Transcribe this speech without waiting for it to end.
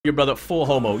Your brother, full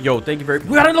homo. Yo, thank you very.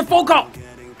 We got another phone call.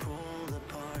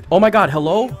 Oh my God,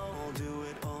 hello?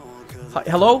 Hi,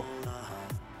 hello?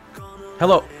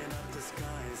 Hello?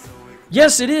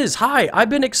 Yes, it is. Hi, I've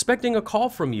been expecting a call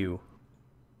from you.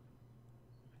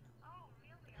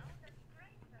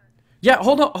 Yeah,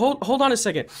 hold on a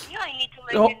second. Yeah, I need to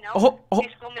let you know.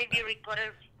 This call may be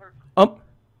recorded for...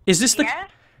 Is this the... Yes?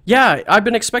 Yeah, I've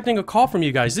been expecting a call from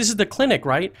you guys. This is the clinic,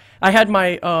 right? I had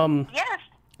my, Yes.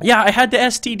 Yeah, I had the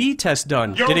STD test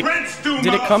done. Did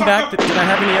it come back? Did I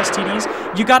have any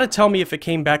STDs? You gotta tell me if it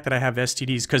came back that I have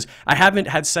STDs, because I haven't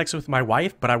had sex with my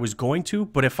wife, but I was going to.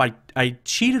 But if I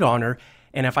cheated on her,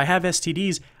 and if I have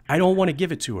STDs, I don't want to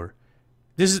give it to her.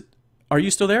 Are you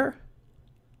still there?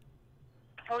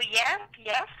 Oh, yeah?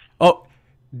 Yes? Oh,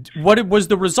 what was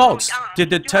the results? Did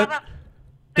the test...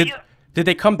 Did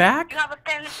they come back? You have a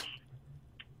pen...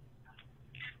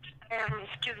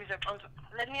 excuse me, sir.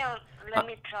 Let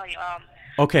me tell you.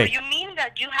 Okay. So you mean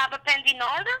that you have a pending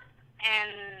order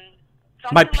and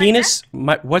something my penis?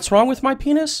 Like what's wrong with my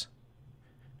penis?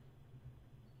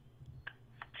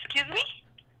 Excuse me?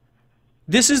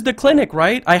 This is the clinic,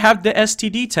 right? I have the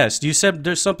STD test. You said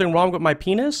there's something wrong with my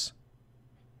penis?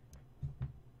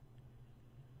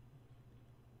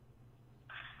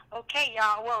 Okay,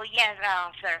 well, yes,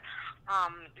 sir.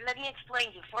 Let me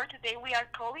explain you. For today, we are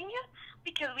calling you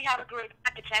because we have a great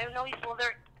package. I don't know if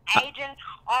other agent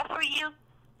offer you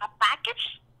a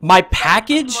package. My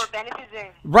package? More benefits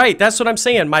there. Right, that's what I'm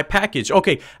saying. My package.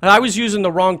 Okay, I was using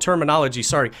the wrong terminology.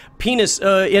 Sorry. Penis.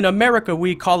 In America,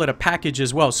 we call it a package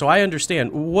as well. So I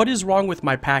understand. What is wrong with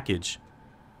my package?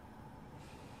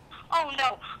 Oh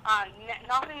no,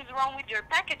 nothing is wrong with your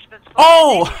package. But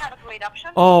oh! You have a great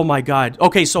option. Oh my God.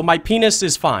 Okay, so my penis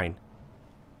is fine.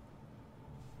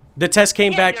 The test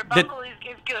came back. Your buckle is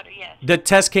good. Yes. The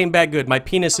test came back good. My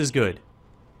penis is good.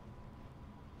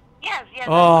 Yes.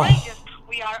 Oh. That's great.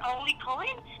 We are only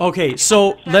calling. Okay,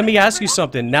 so let me ask you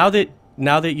something. Now that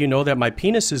you know that my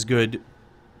penis is good,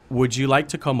 would you like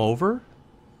to come over?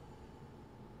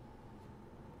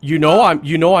 You know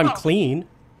I'm clean.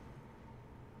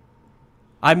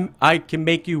 I can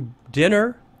make you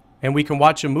dinner and we can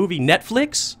watch a movie.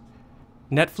 Netflix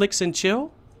and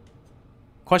chill?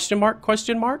 Question mark?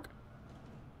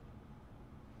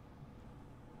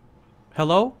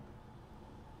 Hello?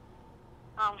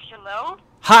 Hello?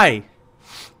 Hi.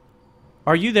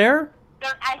 Are you there?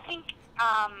 I think,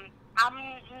 I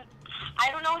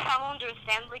don't know if I'm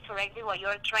understanding correctly what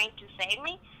you're trying to say to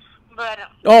me, but...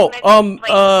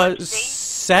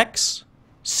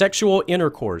 Sexual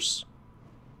intercourse.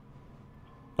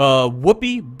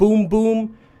 Whoopee, boom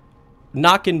boom,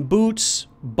 knocking boots,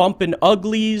 bumping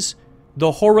uglies,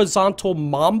 the horizontal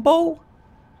mambo?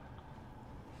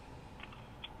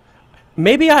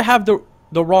 Maybe I have the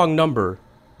wrong number.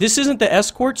 This isn't the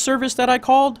escort service that I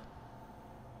called?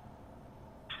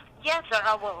 Yes, sir.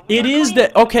 Well, it is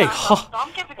the... Okay.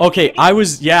 Okay,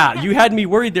 you had me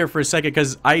worried there for a second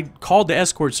because I called the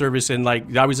escort service and,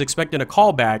 like, I was expecting a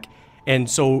call back. And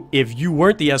so if you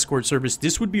weren't the escort service,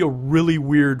 this would be a really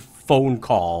weird phone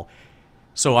call.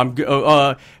 So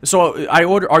so I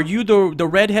ordered... Are you the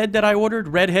redhead that I ordered?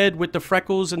 Redhead with the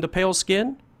freckles and the pale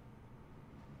skin?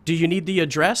 Do you need the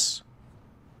address?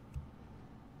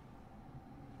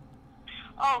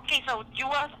 Okay, so you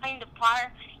was in the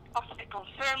part of the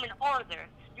confirming order.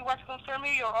 You was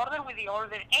confirming your order with the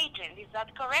order agent. Is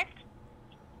that correct?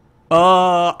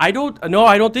 I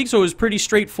don't think so. It was pretty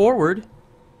straightforward.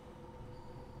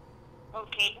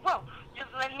 Okay, well, just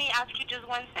let me ask you just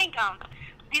one thing.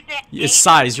 It's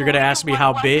size. You're gonna ask me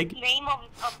how big? What was the name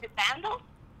of the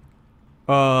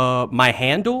bundle? My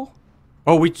handle?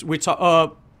 Oh, we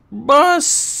talk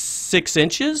 6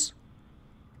 inches.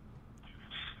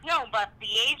 No, but the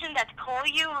agent that called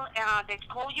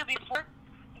you before,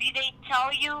 did they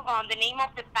tell you the name of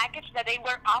the package that they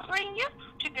were offering you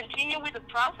to continue with the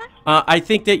process? I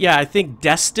think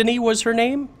Destiny was her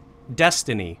name.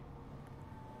 Destiny.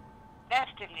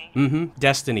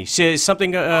 Destiny. She's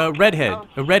something, redhead. Okay.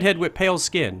 A redhead with pale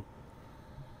skin.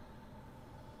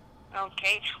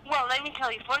 Okay. Well, let me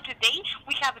tell you, for today,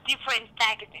 we have different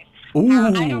packages. Ooh.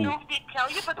 I don't know if they tell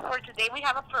you, but for today, we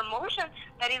have a promotion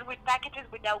that is with packages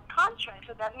without contract.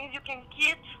 So that means you can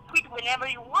get quit whenever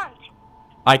you want.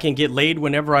 I can get laid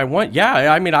whenever I want?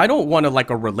 Yeah, I mean, I don't want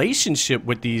a relationship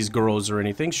with these girls or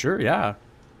anything. Sure, yeah.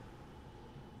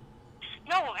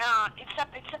 No, it's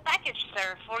a package,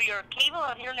 sir, for your cable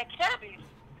and internet service.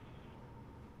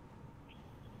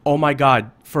 Oh my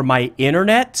God, for my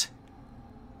internet?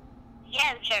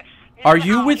 Yes, sir. Are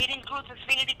you with... It includes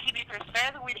Xfinity TV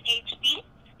Preferred with HD.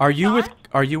 Are you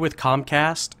with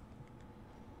Comcast?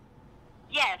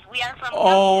 Yes, we are from Comcast.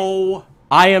 Oh,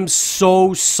 I am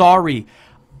so sorry.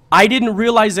 I didn't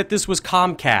realize that this was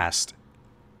Comcast.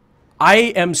 I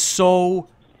am so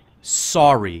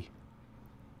sorry.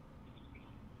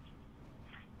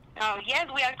 Yes,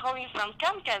 we are calling from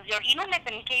Comcast, your internet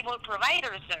and cable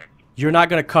provider, sir. You're not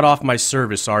gonna cut off my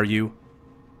service, are you?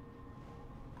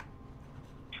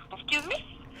 Excuse me?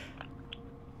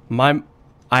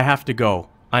 I have to go.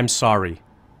 I'm sorry.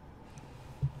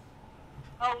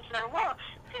 Oh, sir, well,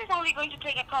 this is only going to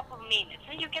take a couple of minutes,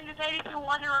 and you can decide if you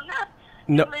want it or not.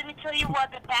 No. Let me tell you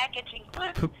what the package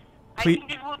includes. I please. think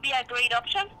this would be a great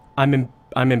option.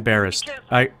 I'm embarrassed.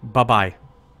 Because- Bye-bye.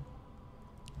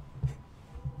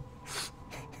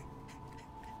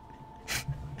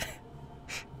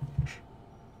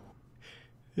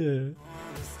 Yeah.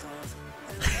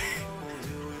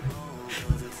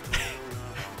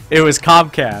 It was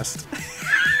Comcast.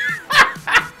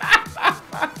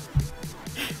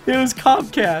 It was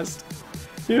Comcast.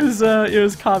 It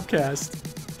was Comcast.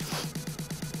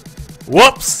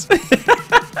 Whoops.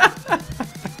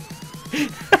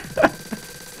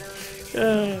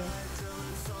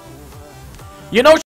 You know